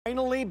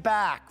only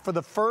back for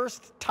the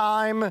first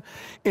time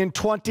in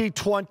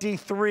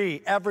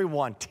 2023.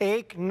 Everyone,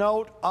 take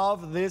note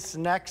of this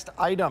next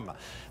item.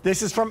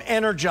 This is from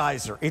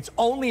Energizer. It's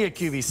only at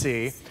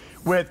QVC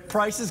with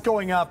prices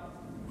going up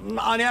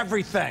on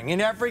everything,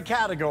 in every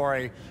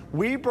category.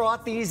 We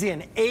brought these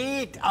in,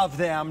 8 of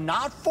them,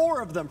 not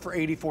 4 of them for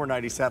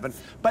 $84.97,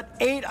 but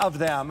 8 of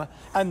them,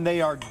 and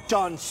they are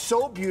done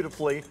so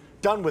beautifully,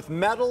 done with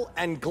metal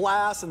and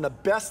glass and the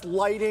best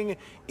lighting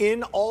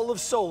in all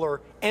of solar.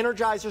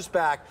 Energizer's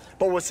back,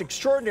 but what's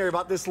extraordinary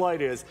about this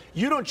light is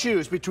you don't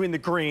choose between the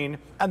green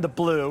and the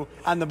blue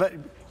and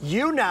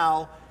you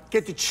now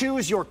get to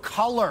choose your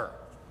color.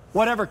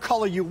 Whatever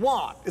color you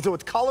want. So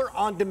it's color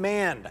on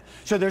demand.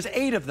 So there's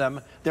 8 of them.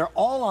 They're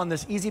all on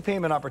this easy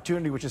payment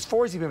opportunity, which is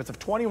 4 easy payments of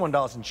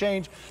 $21 and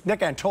change.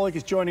 Nick Antolik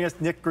is joining us.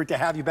 Nick, great to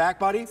have you back,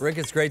 buddy. Rick,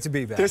 it's great to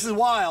be back. This is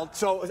wild.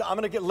 So I'm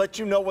going to let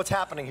you know what's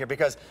happening here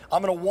because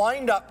I'm going to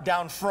wind up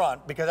down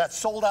front because that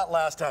sold out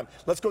last time.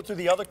 Let's go through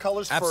the other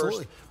colors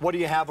first. What do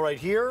you have right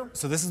here?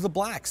 So this is the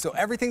black. So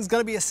everything's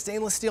going to be a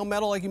stainless steel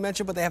metal like you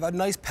mentioned, but they have a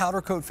nice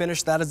powder coat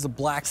finish. That is the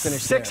black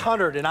finish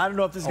 600, and I don't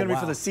know if this is going to be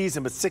wow. for the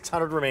season, but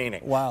 600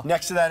 remaining. Wow.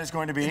 Next to that is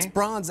going to be? It's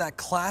bronze, that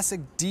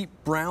classic deep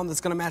brown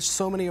that's going to match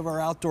so many of our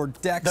outdoor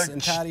decks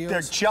and patios. They're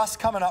just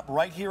coming up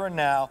right here and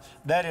now.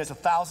 That is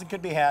 1,000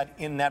 could be had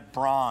in that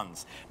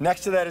bronze.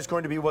 Next to that is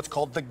going to be what's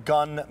called the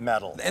gun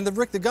metal. And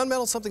Rick, the gun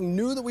metal is something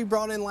new that we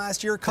brought in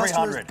last year.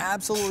 Customers 300.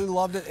 Absolutely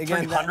loved it.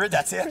 Again, 300,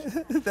 that's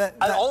it?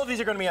 All of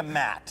these are going to be a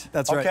matte.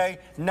 That's right. Okay,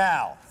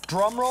 now,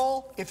 drum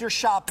roll if you're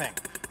shopping.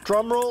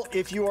 Drum roll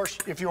if you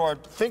are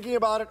thinking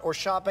about it or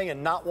shopping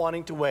and not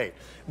wanting to wait.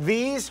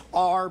 These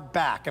are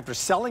back after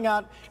selling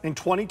out in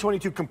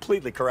 2022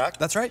 completely, correct?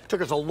 That's right.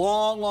 Took us a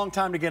long, long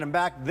time to get them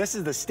back. This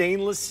is the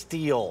stainless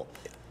steel.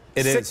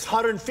 It is.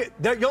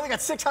 650. You only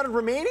got 600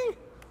 remaining?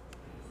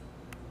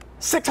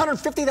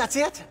 650, that's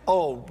it?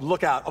 Oh,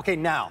 look out. Okay,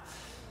 now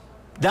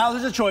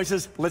there's the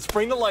choices. Let's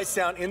bring the lights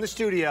down in the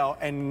studio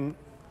and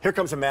here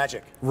comes the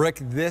magic. Rick,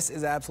 this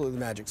is absolutely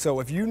magic.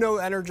 So if you know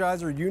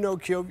Energizer, you know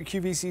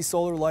QVC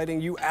solar lighting,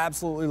 you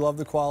absolutely love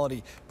the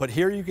quality. But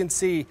here you can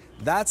see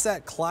that's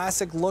that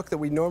classic look that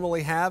we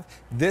normally have.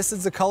 This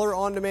is the color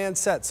on demand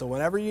set. So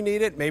whenever you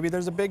need it, maybe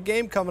there's a big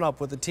game coming up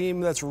with a team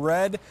that's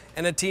red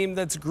and a team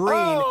that's green.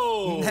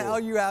 Oh. Now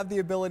you have the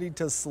ability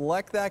to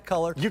select that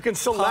color. You can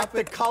select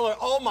the color.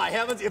 Oh my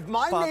heavens, if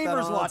my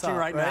neighbor's watching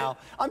right now,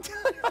 I'm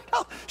telling you right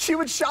now, she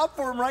would shop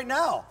for them right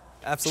now.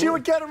 Absolutely. She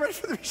would get them ready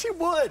for the, she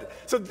would.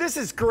 So this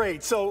is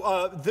great.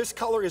 So this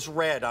color is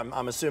red,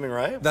 I'm assuming,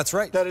 right? That's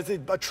right. That is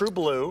a true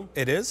blue.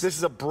 It is. This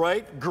is a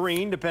bright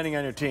green, depending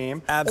on your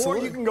team.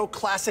 Absolutely. Or you can go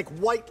classic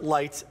white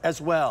lights as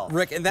well.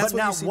 Rick, and that's but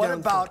what now, you see what down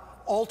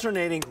about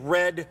alternating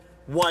red,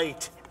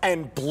 white,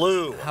 and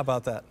blue? How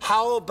about that?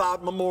 How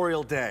about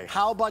Memorial Day?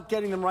 How about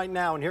getting them right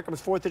now? And here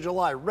comes 4th of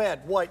July,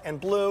 red, white, and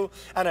blue.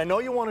 And I know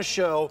you want to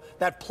show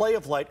that play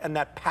of light and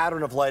that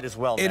pattern of light as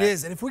well, It Nick.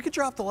 is, and if we could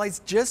drop the lights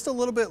just a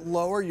little bit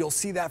lower, you'll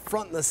see that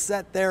front and the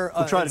set there.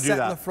 We'll try to do set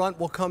that. in the front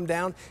will come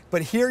down.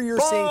 But here you're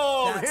seeing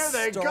that here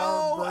they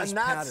go, and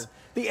that's pattern.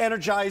 the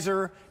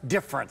Energizer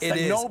difference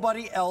that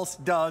nobody else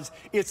does.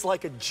 It's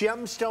like a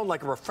gemstone,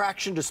 like a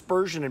refraction,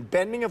 dispersion, and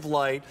bending of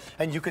light,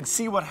 and you can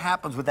see what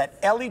happens with that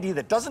LED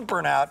that doesn't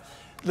burn out,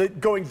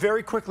 going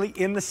very quickly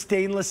in the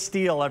stainless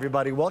steel,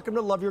 everybody. Welcome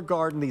to Love Your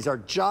Garden. These are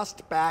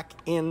just back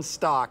in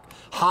stock.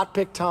 Hot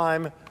pick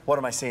time. What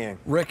am I seeing?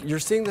 Rick, you're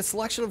seeing the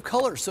selection of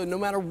colors. So no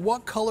matter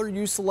what color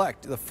you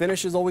select, the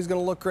finish is always going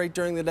to look great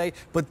during the day,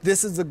 but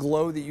this is the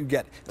glow that you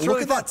get. And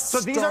look at that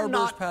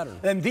starburst pattern.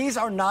 And these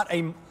are not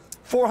a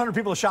 400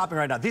 people are shopping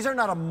right now. These are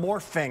not a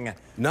morphing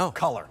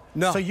color.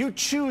 No. So you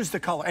choose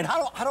the color. And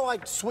how do I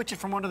switch it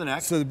from one to the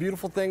next? So the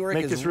beautiful thing, Rick,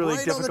 Make is this really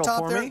right on the difficult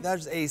top for there, me?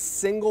 there's a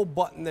single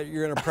button that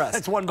you're going to press.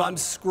 It's one button. I'm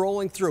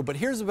scrolling through, but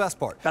here's the best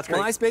part. That's great.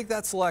 When I make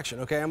that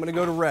selection, okay, I'm going to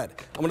go to red.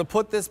 I'm going to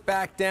put this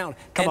back down.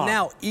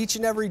 Now, each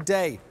and every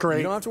day,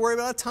 you don't have to worry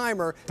about a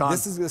timer.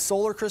 This is the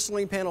solar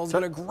crystalline panel. It's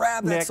going to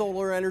grab that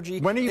solar energy.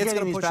 When are you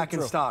getting these back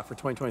in stock for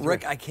 2023?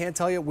 Rick, I can't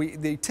tell you.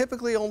 They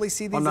typically only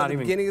see these at the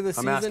beginning of the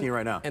season. I'm asking you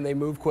right now. And they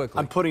move quickly.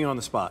 I'm putting you on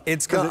the spot.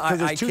 It's because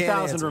there's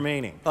 2,000 answer.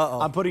 remaining.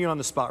 I'm putting you on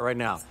the spot right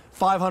now.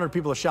 500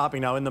 people are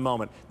shopping now in the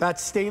moment.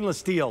 That's stainless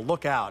steel.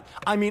 Look out.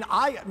 I mean,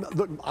 I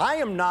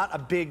am not a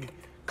big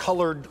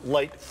colored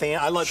light fan.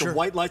 I like the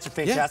white lights are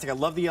fantastic. I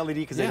love the LED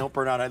because they don't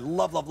burn out. I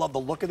love, love, love the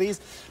look of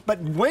these.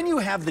 But when you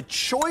have the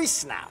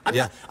choice now,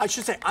 I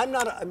should say I'm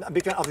not a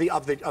big fan of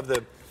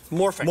the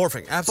morphing.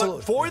 Morphing, absolutely.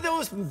 But for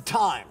those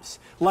times,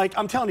 like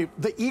I'm telling you,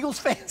 the Eagles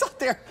fans out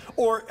there,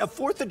 or a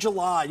 4th of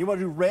July, you want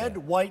to do red,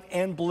 white,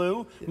 and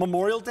blue,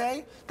 Memorial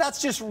Day,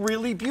 that's just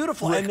really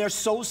beautiful, Rick, and they're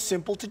so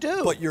simple to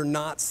do. But you're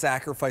not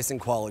sacrificing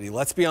quality.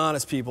 Let's be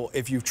honest, people.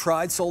 If you've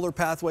tried solar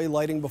pathway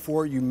lighting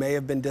before, you may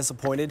have been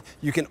disappointed.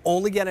 You can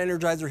only get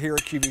Energizer here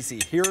at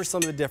QVC. Here are some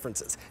of the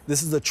differences.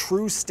 This is a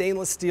true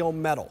stainless steel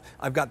metal.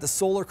 I've got the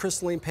solar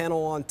crystalline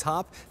panel on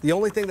top. The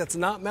only thing that's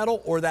not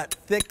metal or that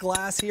thick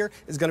glass here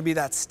is going to be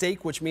that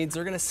stake, which means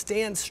they're going to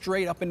stand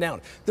straight up and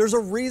down. There's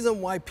a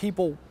reason why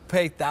people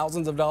pay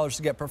thousands of dollars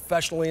to get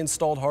professionally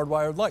installed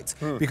hardwired lights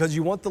because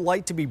you want the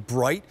light to be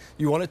bright,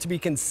 you want it to be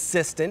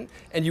consistent,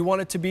 and you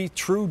want it to be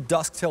true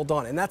dusk till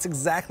dawn. And that's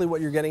exactly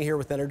what you're getting here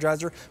with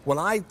Energizer. When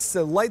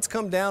the lights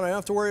come down, I don't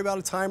have to worry about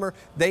a timer.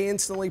 They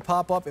instantly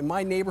pop up. In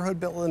my neighborhood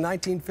built in the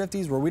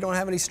 1950s where we don't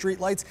have any street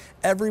lights,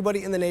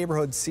 everybody in the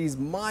neighborhood sees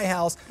my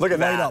house light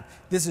up.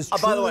 This is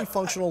truly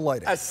functional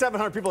lighting. As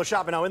 700 people are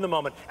shopping now in the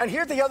moment. And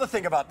here's the other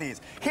thing about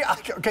these. Here,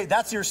 okay,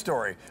 that's your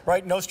story,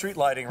 right? No street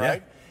lighting,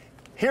 right? Yeah.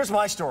 Here's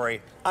my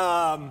story.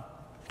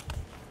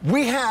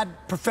 We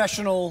had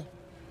professional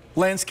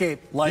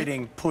landscape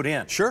lighting put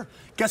in. Sure.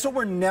 Guess what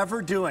we're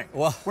never doing?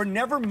 Well, we're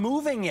never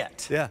moving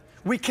it. Yeah.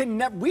 We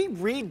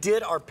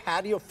redid our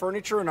patio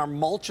furniture and our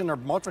mulch and our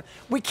mulch.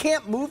 We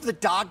can't move the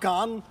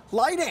doggone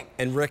lighting.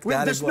 And Rick,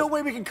 there's no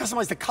way we can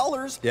customize the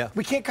colors. Yeah.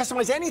 We can't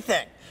customize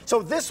anything.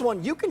 So this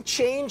one, you can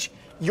change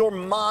your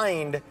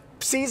mind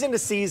season to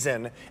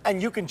season,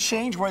 and you can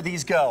change where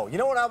these go. You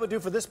know what I would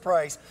do for this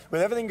price?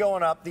 With everything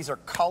going up, these are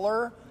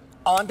color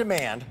on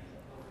demand.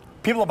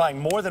 People are buying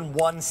more than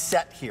one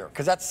set here,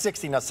 because that's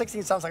 60. Now,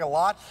 60 sounds like a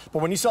lot,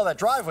 but when you saw that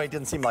driveway, it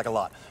didn't seem like a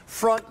lot.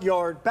 Front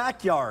yard,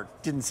 backyard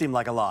didn't seem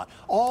like a lot.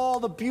 All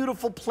the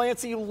beautiful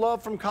plants that you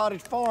love from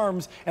Cottage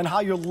Farms and how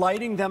you're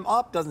lighting them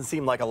up doesn't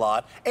seem like a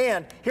lot.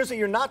 And here's what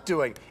you're not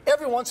doing.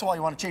 Every once in a while,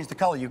 you want to change the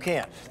color, you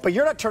can. But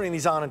you're not turning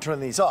these on and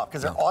turning these off,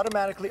 because they're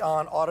automatically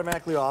on,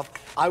 automatically off.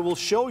 I will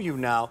show you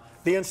now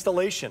the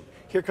installation.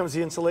 Here comes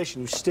the installation.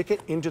 You stick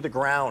it into the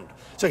ground.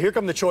 So here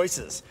come the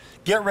choices.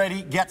 Get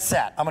ready, get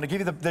set. I'm going to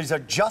give you these are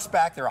just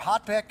back. They're a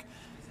hot pick.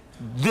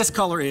 This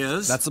color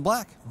is? That's the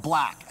black.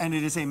 Black, and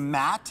it is a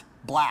matte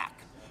black.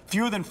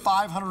 Fewer than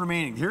 500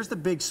 remaining. Here's the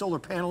big solar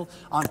panel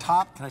on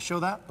top. Can I show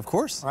that? Of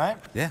course. All right?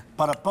 Yeah.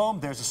 But boom,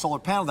 there's a solar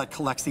panel that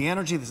collects the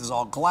energy. This is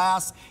all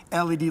glass,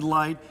 LED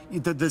light.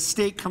 The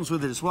stake comes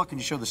with it as well. Can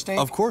you show the stake?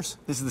 Of course.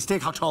 This is the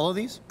stake. How tall are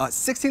these?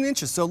 16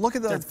 inches. So look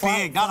at the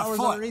flowers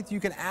underneath. You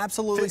can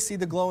absolutely see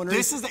the glow underneath.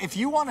 This is if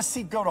you want to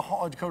see go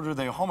to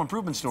the home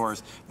improvement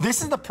stores.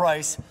 This is the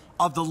price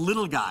of the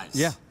little guys.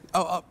 Yeah.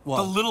 Well,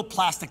 the little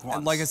plastic ones.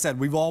 And like I said,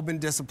 we've all been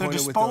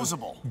disappointed with those. They're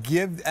disposable.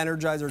 Give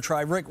Energizer a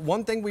try. Rick,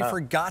 one thing we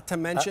forgot to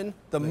mention,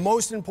 the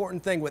most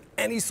important thing with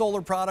any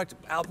solar product,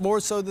 more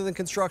so than the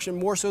construction,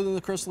 more so than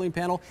the crystalline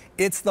panel,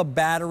 it's the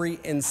battery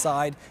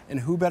inside. And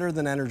who better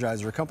than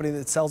Energizer, a company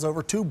that sells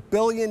over 2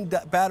 billion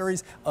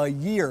batteries a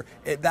year.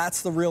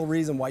 That's the real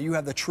reason why you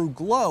have the true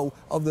glow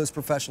of those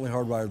professionally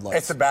hardwired lights.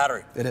 It's the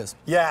battery. It is.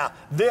 Yeah,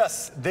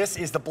 this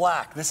is the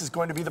black. This is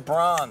going to be the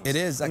bronze. It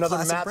is. Another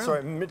matte.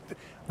 Sorry.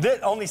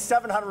 Only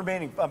 700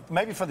 remaining,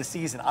 maybe for the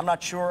season. I'm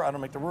not sure. I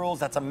don't make the rules.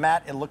 That's a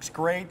matte. It looks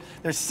great.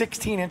 They're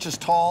 16 inches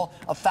tall.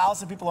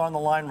 1,000 people are on the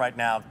line right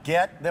now.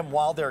 Get them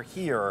while they're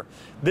here.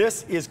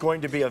 This is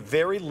going to be a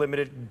very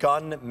limited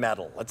gun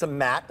metal. It's a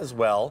matte as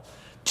well.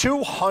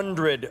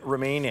 200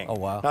 remaining. Oh,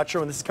 wow. Not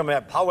sure when this is coming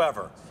up.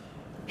 However,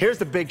 here's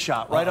the big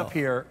shot right up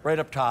here, right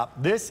up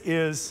top. This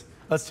is,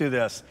 let's do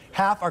this.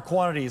 Half our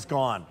quantity is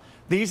gone.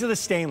 These are the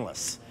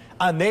stainless.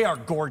 And they are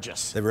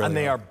gorgeous. They really and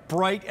they are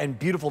bright and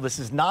beautiful. This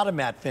is not a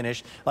matte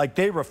finish. Like,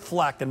 they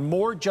reflect. And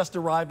more just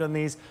arrived on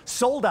these.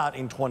 Sold out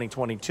in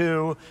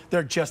 2022.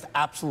 They're just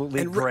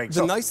absolutely great.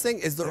 The nice thing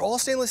is they're all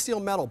stainless steel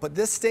metal, but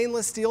this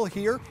stainless steel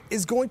here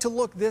is going to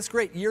look this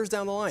great years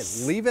down the line.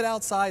 Leave it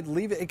outside.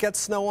 Leave it. It gets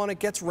snow on it.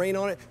 Gets rain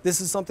on it.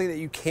 This is something that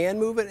you can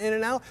move it in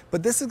and out,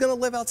 but this is going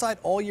to live outside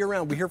all year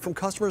round. We hear from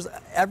customers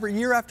every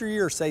year after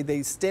year say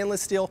they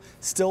stainless steel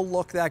still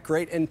look that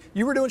great. And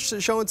you were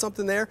showing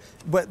something there,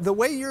 but the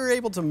way you're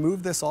able to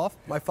move this off,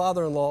 my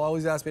father-in-law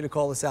always asked me to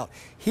call this out.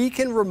 He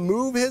can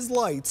remove his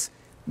lights,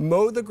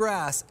 mow the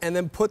grass, and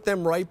then put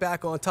them right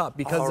back on top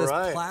because this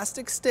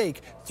plastic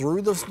stake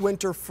through the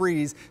winter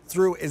freeze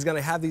is going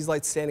to have these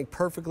lights standing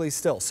perfectly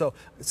still. So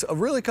it's a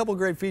really couple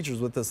great features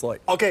with this light.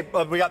 Okay,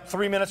 we got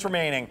 3 minutes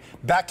remaining.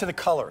 Back to the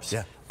colors.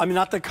 Yeah. I mean,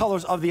 not the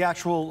colors of the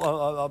actual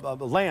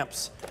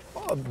lamps,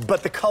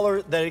 but the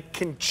color that it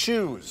can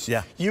choose.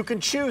 Yeah. You can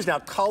choose now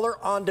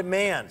color on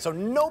demand. So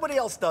nobody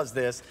else does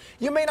this.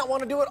 You may not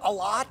want to do it a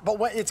lot,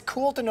 but it's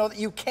cool to know that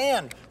you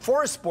can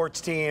for a sports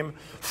team,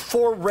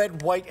 for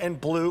red, white, and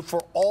blue,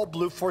 for all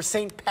blue, for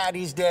St.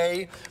 Patty's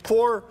Day,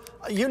 for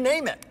you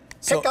name it.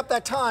 Pick up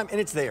that time, and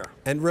it's there.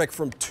 And Rick,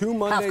 from 2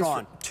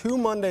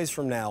 Mondays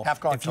from now,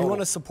 if you want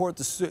to support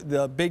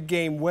the big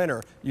game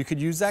winner, you could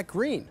use that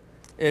green.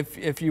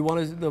 If you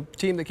wanted the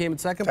team that came in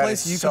second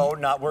place,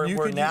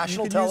 we're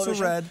national television. Use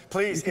the red.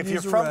 Please, if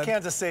you're from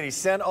Kansas City,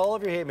 send all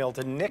of your hate mail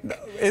to Nick.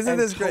 Isn't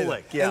this great?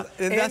 Yeah.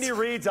 And Andy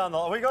Reid's on the.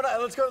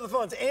 Let's go to the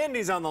phones.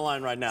 Andy's on the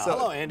line right now.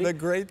 Hello, Andy. The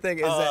great thing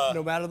is that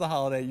no matter the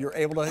holiday, you're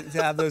able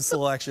to have those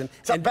selection.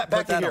 So back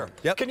to here.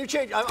 Yep. Can you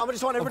change? I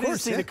just want everybody to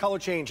see the color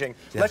changing.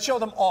 Yeah. Let's show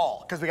them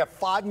all because we got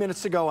 5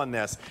 minutes to go on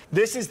this.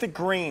 This is the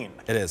green.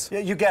 It is.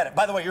 You get it.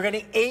 By the way, you're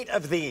getting 8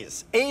 of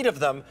these. 8 of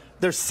them.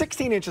 They're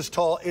 16 inches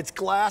tall. It's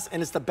glass,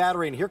 and it's the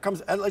battery. And here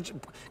comes, can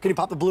you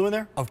pop the blue in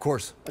there? Of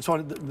course. I just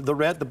wanted the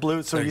red, the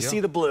blue. So you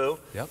see the blue.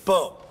 Yep.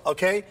 Boom.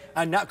 Okay?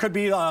 And that could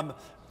be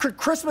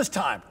Christmas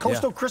time,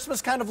 coastal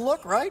Christmas kind of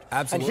look, right?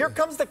 Absolutely. And here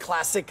comes the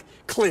classic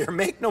clear.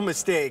 Make no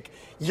mistake,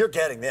 you're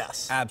getting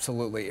this.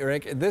 Absolutely,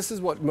 Rick. This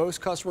is what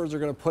most customers are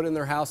going to put in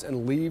their house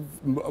and leave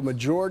a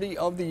majority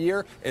of the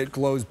year. It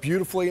glows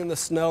beautifully in the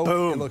snow.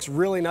 Boom. It looks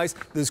really nice.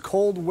 This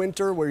cold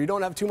winter where you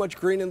don't have too much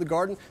green in the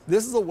garden,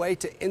 this is a way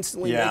to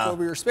instantly make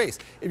over your space.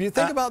 If you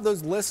think about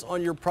those lists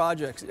on your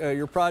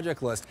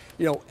project list,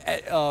 you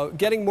know,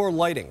 getting more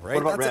lighting, right?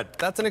 What about red?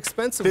 That's an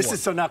expensive This one.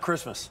 is so now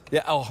Christmas.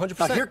 Yeah, oh,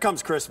 100%. Now here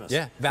comes Christmas.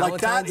 Yeah, like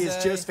that Valentine's is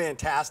Day. just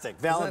fantastic.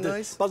 Isn't that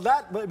nice?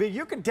 But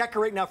you can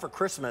decorate now for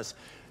Christmas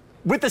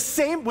with the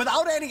same,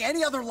 without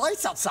any other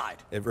lights outside.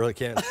 It really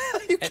can.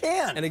 You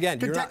can. And again,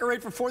 you can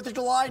decorate for 4th of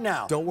July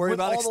now. Don't worry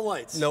about all the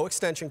lights. No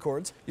extension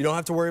cords. You don't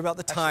have to worry about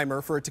the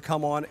timer for it to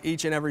come on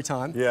each and every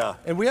time. Yeah.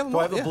 And we have them. Do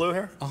I have the blue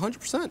here?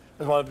 100%.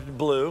 I want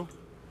blue.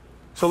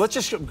 So let's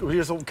just,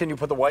 can you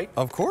put the white?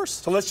 Of course.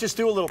 So let's just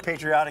do a little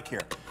patriotic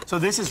here. So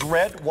this is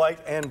red, white,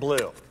 and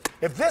blue.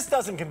 If this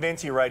doesn't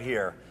convince you right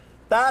here,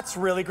 that's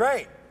really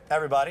great,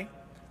 everybody.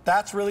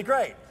 That's really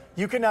great.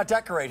 You can now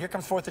decorate. Here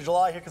comes 4th of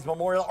July, here comes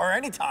Memorial, or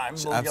any time.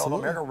 Absolutely.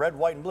 America, red,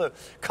 white, and blue.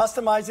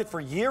 Customize it for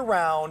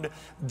year-round.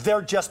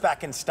 They're just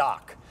back in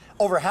stock.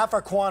 Over half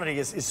our quantity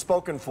is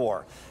spoken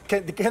for.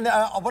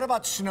 What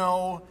about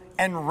snow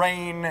and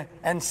rain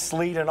and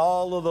sleet and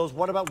all of those?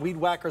 What about weed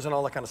whackers and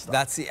all that kind of stuff?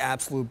 That's the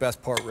absolute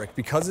best part, Rick.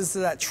 Because it's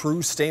that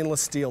true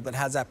stainless steel that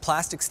has that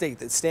plastic state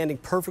that's standing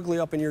perfectly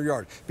up in your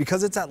yard.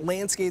 Because it's that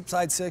landscape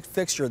side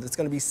fixture that's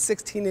going to be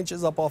 16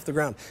 inches up off the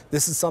ground.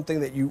 This is something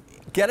that you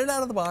get it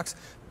out of the box,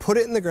 put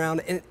it in the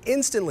ground, and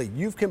instantly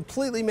you've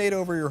completely made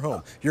over your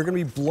home. You're going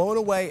to be blown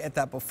away at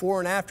that before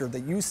and after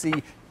that you see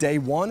day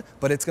one,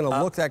 but it's going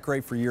to look that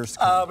great for years to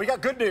come. We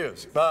got good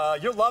news.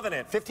 You're loving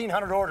it.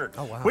 1,500 ordered.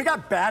 Oh, wow. We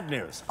got bad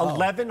news.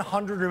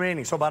 1,100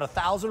 remaining, so about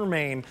 1,000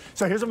 remain.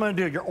 So here's what I'm going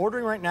to do. You're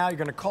ordering right now. You're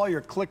going to call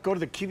your click. Go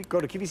to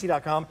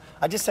QVC.com.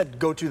 I just said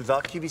go to the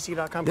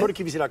QVC.com. Go to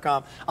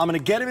QVC.com. I'm going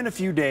to get them in a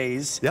few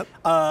days. Yep.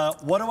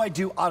 What do I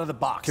do out of the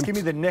box? Give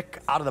me the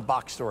Nick out of the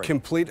box story.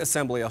 Complete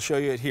assembly. I'll show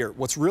you it here.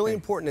 What's really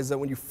important is that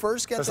when you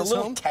first get There's this a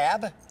little home,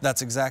 tab.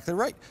 That's exactly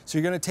right. So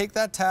you're going to take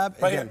that tab.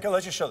 Right again, here.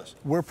 Let's just show this.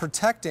 We're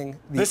protecting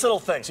This little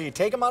thing. So you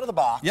take them out of the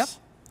box. Yep.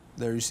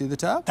 There you see the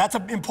tab. That's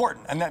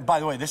important. And that, by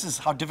the way, this is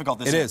how difficult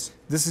this is. It is.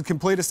 This is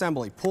complete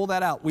assembly. Pull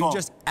that out. We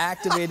just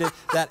activated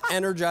that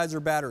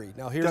Energizer battery.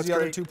 Now here's the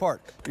other two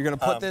part. You're going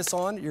to put this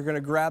on. You're going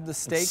to grab the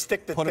stake.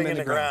 Stick the put thing them in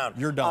the ground.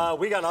 You're done.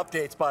 We got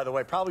updates, by the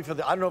way. Probably for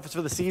the. I don't know if it's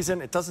for the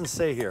season. It doesn't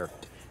say here.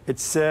 It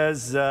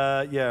says,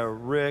 yeah,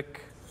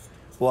 Rick.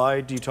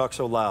 Why do you talk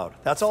so loud?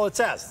 That's all it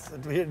says.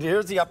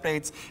 Here's the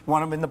updates. You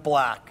want them in the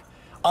black.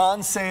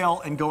 On sale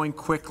and going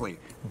quickly.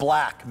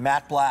 Black,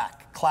 matte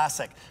black,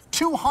 classic.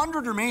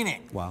 200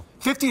 remaining. Wow.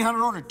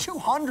 1,500 ordered.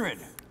 200.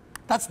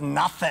 That's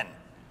nothing.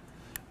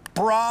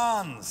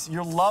 Bronze,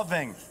 you're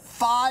loving.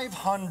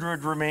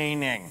 500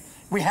 remaining.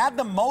 We had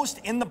the most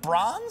in the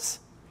bronze?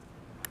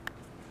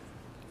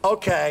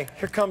 Okay,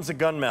 here comes the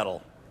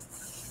gunmetal.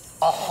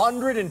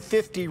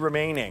 150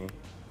 remaining.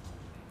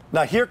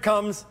 Now here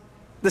comes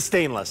the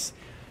stainless.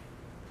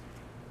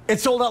 It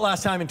sold out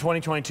last time in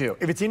 2022.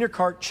 If it's in your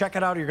cart, check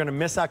it out or you're gonna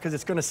miss out because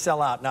it's gonna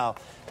sell out. Now,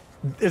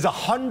 there's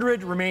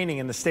 100 remaining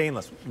in the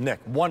stainless, Nick,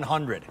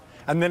 100,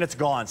 and then it's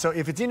gone. So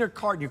if it's in your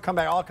cart, you come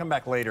back, I'll come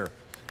back later.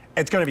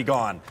 It's going to be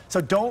gone.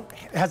 So don't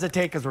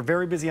hesitate because we're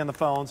very busy on the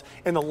phones.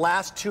 In the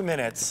last 2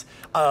 minutes,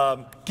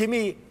 give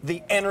me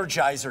the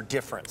Energizer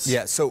difference.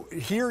 Yeah, so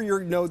here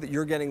you know that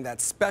you're getting that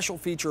special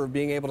feature of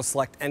being able to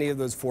select any of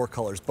those 4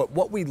 colors. But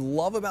what we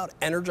love about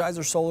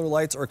Energizer solar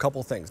lights are a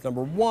couple things.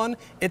 Number one,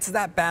 it's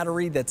that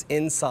battery that's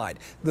inside.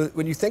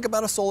 When you think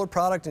about a solar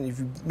product and if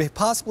you've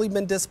possibly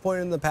been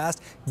disappointed in the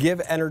past, give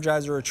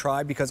Energizer a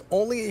try because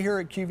only here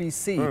at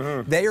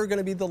QVC, they are going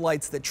to be the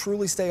lights that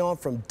truly stay on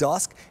from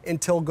dusk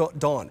until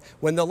dawn.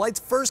 When the lights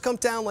first come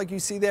down like you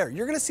see there,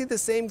 you're going to see the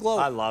same glow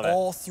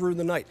all through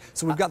the night.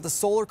 So we've got the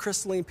solar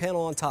crystalline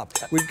panel on top.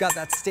 We've got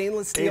that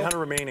stainless steel 800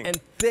 remaining.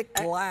 And thick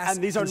glass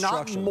And these are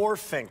not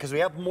morphing because we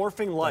have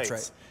morphing lights.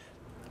 That's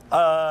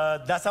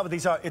right. That's not what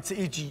these are. It's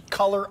each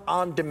color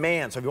on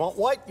demand. So if you want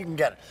white, you can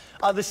get it.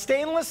 The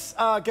stainless,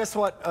 guess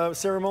what?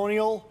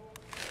 Ceremonial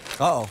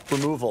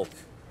removal.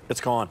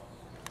 It's gone.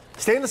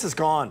 Stainless is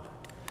gone.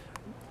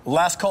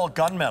 Last call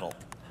gunmetal.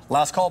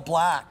 Last call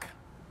black.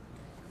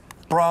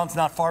 Bronze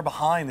not far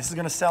behind. This is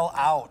going to sell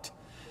out.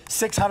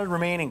 600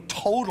 remaining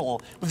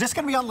total. Was this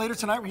going to be on later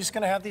tonight? Were you just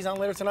going to have these on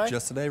later tonight?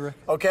 Just today, Rick.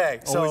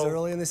 Okay. So always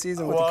early in the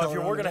season. With well, if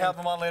you were going to have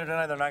them on later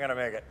tonight, they're not going to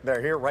make it. They're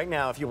here right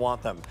now if you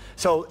want them.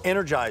 So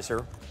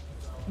Energizer,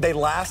 they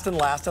last and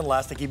last and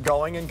last. They keep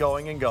going and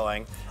going and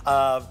going.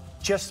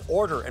 Just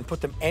order and put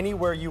them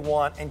anywhere you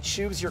want and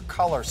choose your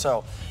color.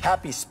 So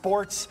happy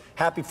sports,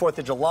 happy 4th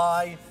of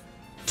July.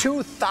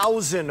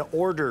 2,000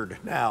 ordered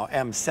now,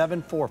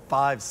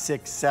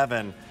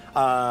 M74567.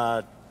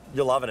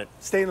 You're loving it.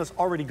 Stainless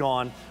already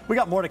gone. We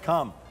got more to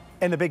come.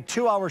 In the big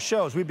 2-hour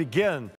shows, we begin